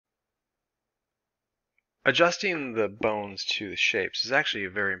Adjusting the bones to the shapes is actually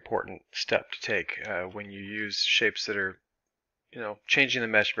a very important step to take when you use shapes that are, changing the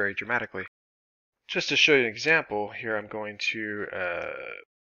mesh very dramatically. Just to show you an example, here I'm going to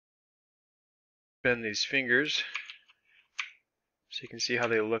bend these fingers so you can see how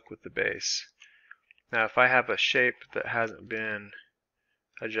they look with the base. Now if I have a shape that hasn't been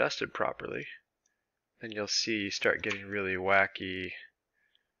adjusted properly, then you'll see you start getting really wacky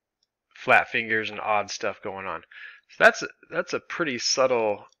flat fingers and odd stuff going on. So that's a pretty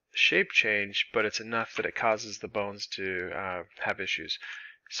subtle shape change, but it's enough that it causes the bones to have issues.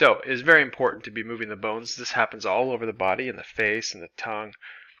 So it's very important to be moving the bones. This happens all over the body, in the face, and the tongue,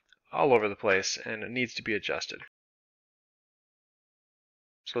 all over the place, and it needs to be adjusted.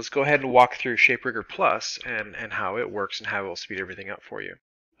 So let's go ahead and walk through ShapeRigger Plus and how it works and how it will speed everything up for you.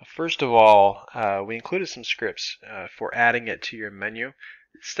 First of all, we included some scripts for adding it to your menu.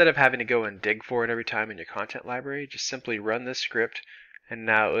 Instead of having to go and dig for it every time in your content library, just simply run this script and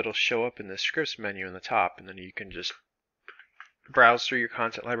now it'll show up in the scripts menu in the top, and then you can just browse through your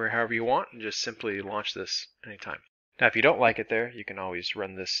content library however you want and just simply launch this anytime. Now if you don't like it there, you can always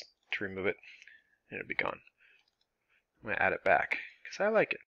run this to remove it and it'll be gone. I'm going to add it back because I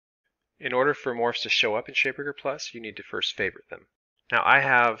like it. In order for morphs to show up in ShapeRigger Plus, you need to first favorite them. Now I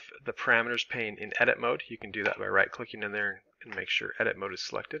have the parameters pane in edit mode. You can do that by right clicking in there and make sure edit mode is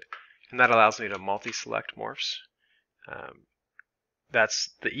selected. And that allows me to multi-select morphs. That's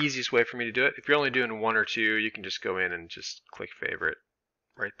the easiest way for me to do it. If you're only doing one or two, you can just go in and just click favorite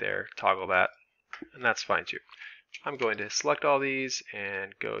right there, toggle that, and that's fine too. I'm going to select all these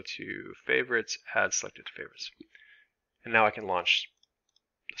and go to favorites, add selected to favorites. And now I can launch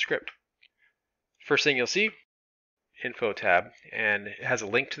the script. First thing you'll see, info tab, and it has a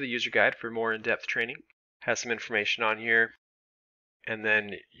link to the user guide for more in-depth training. It has some information on here, and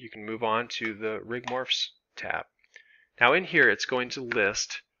then you can move on to the Rig Morphs tab. Now in here it's going to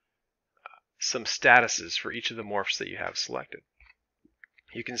list some statuses for each of the morphs that you have selected.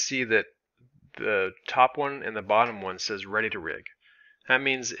 You can see that the top one and the bottom one says ready to rig. That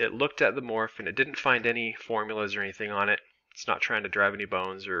means it looked at the morph and it didn't find any formulas or anything on it. It's not trying to drive any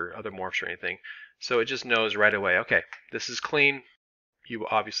bones or other morphs or anything. So it just knows right away, okay, this is clean. You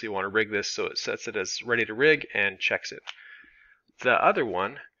obviously want to rig this, so it sets it as ready to rig and checks it. The other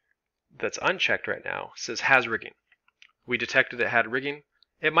one that's unchecked right now says has rigging. We detected it had rigging.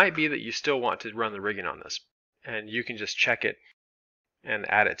 It might be that you still want to run the rigging on this, and you can just check it and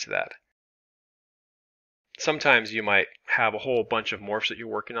add it to that. Sometimes you might have a whole bunch of morphs that you're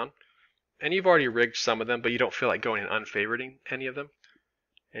working on, and you've already rigged some of them, but you don't feel like going and unfavoriting any of them.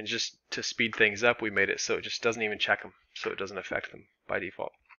 And just to speed things up, we made it so it just doesn't even check them, so it doesn't affect them by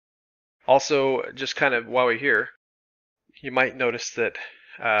default. Also, just kind of while we're here, you might notice that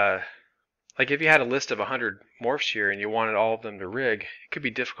like if you had a list of 100 morphs here and you wanted all of them to rig, it could be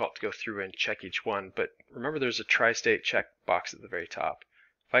difficult to go through and check each one, but remember there's a tri-state check box at the very top.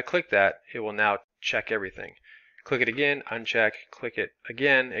 If I click that, it will now check everything. Click it again, uncheck, click it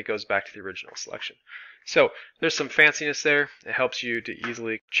again, it goes back to the original selection. So there's some fanciness there. It helps you to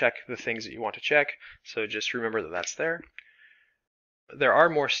easily check the things that you want to check, so just remember that that's there. There are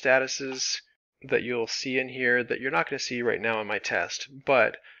more statuses that you'll see in here that you're not going to see right now in my test,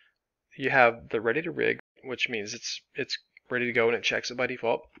 but you have the ready to rig, which means it's ready to go and it checks it by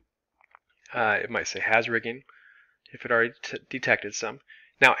default. It might say has rigging if it already detected some.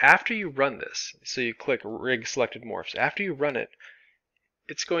 Now after you run this, so you click rig selected morphs, after you run it,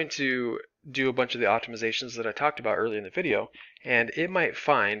 it's going to do a bunch of the optimizations that I talked about earlier in the video, and it might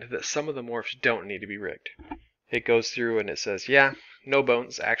find that some of the morphs don't need to be rigged. It goes through and it says, yeah, no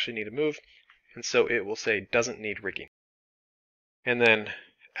bones actually need to move, and so it will say doesn't need rigging. And then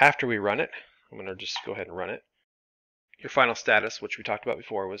after we run it, I'm going to just go ahead and run it. Your final status, which we talked about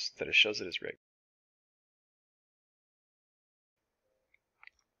before, was that it shows it is rigged.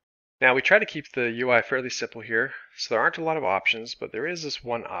 Now we try to keep the UI fairly simple here, so there aren't a lot of options, but there is this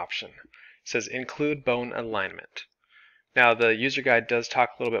one option. It says include bone alignment. Now the user guide does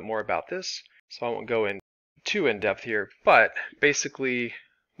talk a little bit more about this, so I won't go in too in-depth here, but basically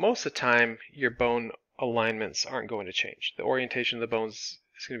most of the time your bone alignments aren't going to change. The orientation of the bones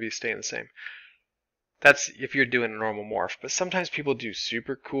is going to be staying the same. That's if you're doing a normal morph, but sometimes people do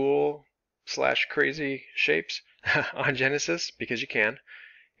super cool / crazy shapes on Genesis because you can.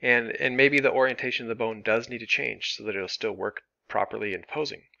 And maybe the orientation of the bone does need to change so that it'll still work properly in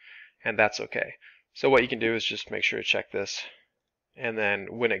posing, and that's okay. So what you can do is just make sure to check this, and then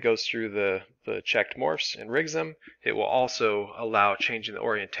when it goes through the checked morphs and rigs them, it will also allow changing the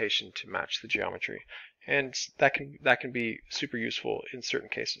orientation to match the geometry, and that can be super useful in certain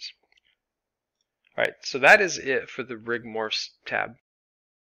cases. Alright, so that is it for the Rig Morphs tab.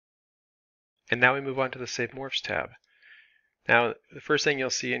 And now we move on to the Save Morphs tab. Now, the first thing you'll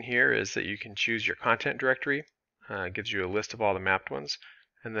see in here is that you can choose your content directory. It gives you a list of all the mapped ones.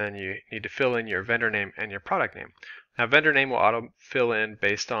 And then you need to fill in your vendor name and your product name. Now, vendor name will auto-fill in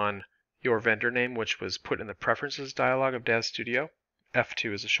based on your vendor name, which was put in the Preferences dialog of Daz Studio.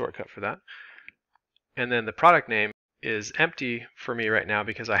 F2 is a shortcut for that. And then the product name is empty for me right now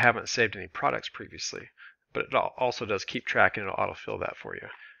because I haven't saved any products previously. But it also does keep track and it'll autofill that for you.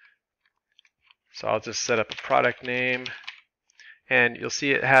 So I'll just set up a product name. And you'll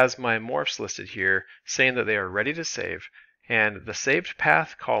see it has my morphs listed here saying that they are ready to save. And the saved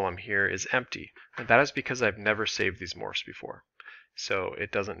path column here is empty. And that is because I've never saved these morphs before. So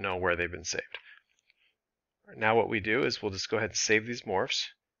it doesn't know where they've been saved. Now what we do is we'll just go ahead and save these morphs.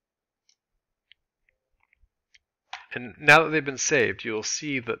 And now that they've been saved, you'll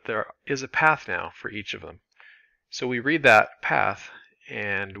see that there is a path now for each of them. So we read that path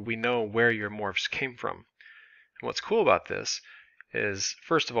and we know where your morphs came from. And what's cool about this is,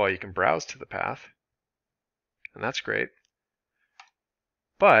 first of all, you can browse to the path, and that's great.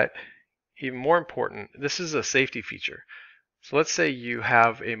 But even more important, this is a safety feature. So let's say you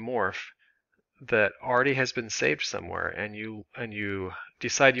have a morph that already has been saved somewhere, and you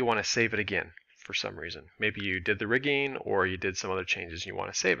decide you want to save it again for some reason. Maybe you did the rigging or you did some other changes and you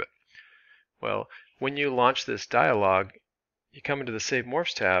want to save it. Well, when you launch this dialog, you come into the Save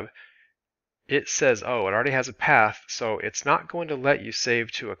Morphs tab, it says, oh, it already has a path, so it's not going to let you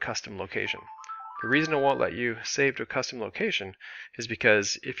save to a custom location. The reason it won't let you save to a custom location is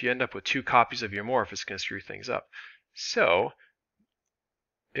because if you end up with 2 copies of your morph, it's going to screw things up. So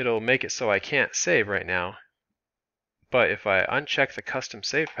it'll make it so I can't save right now, but if I uncheck the custom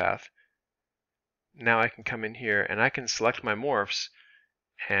save path, now I can come in here and I can select my morphs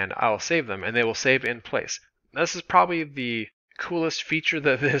and I'll save them and they will save in place. This is probably the coolest feature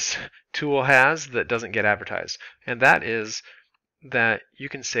that this tool has that doesn't get advertised, and that is that you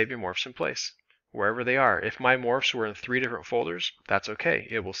can save your morphs in place wherever they are. If my morphs were in 3 different folders, that's okay.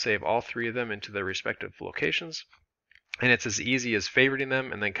 It will save all 3 of them into their respective locations, and it's as easy as favoriting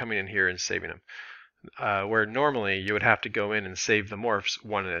them and then coming in here and saving them. Where normally you would have to go in and save the morphs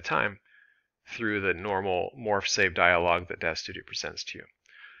one at a time through the normal morph save dialog that Daz Studio presents to you.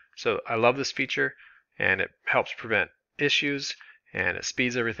 So I love this feature, and it helps prevent issues and it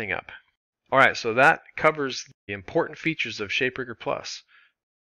speeds everything up. Alright, so that covers the important features of ShapeRigger Plus.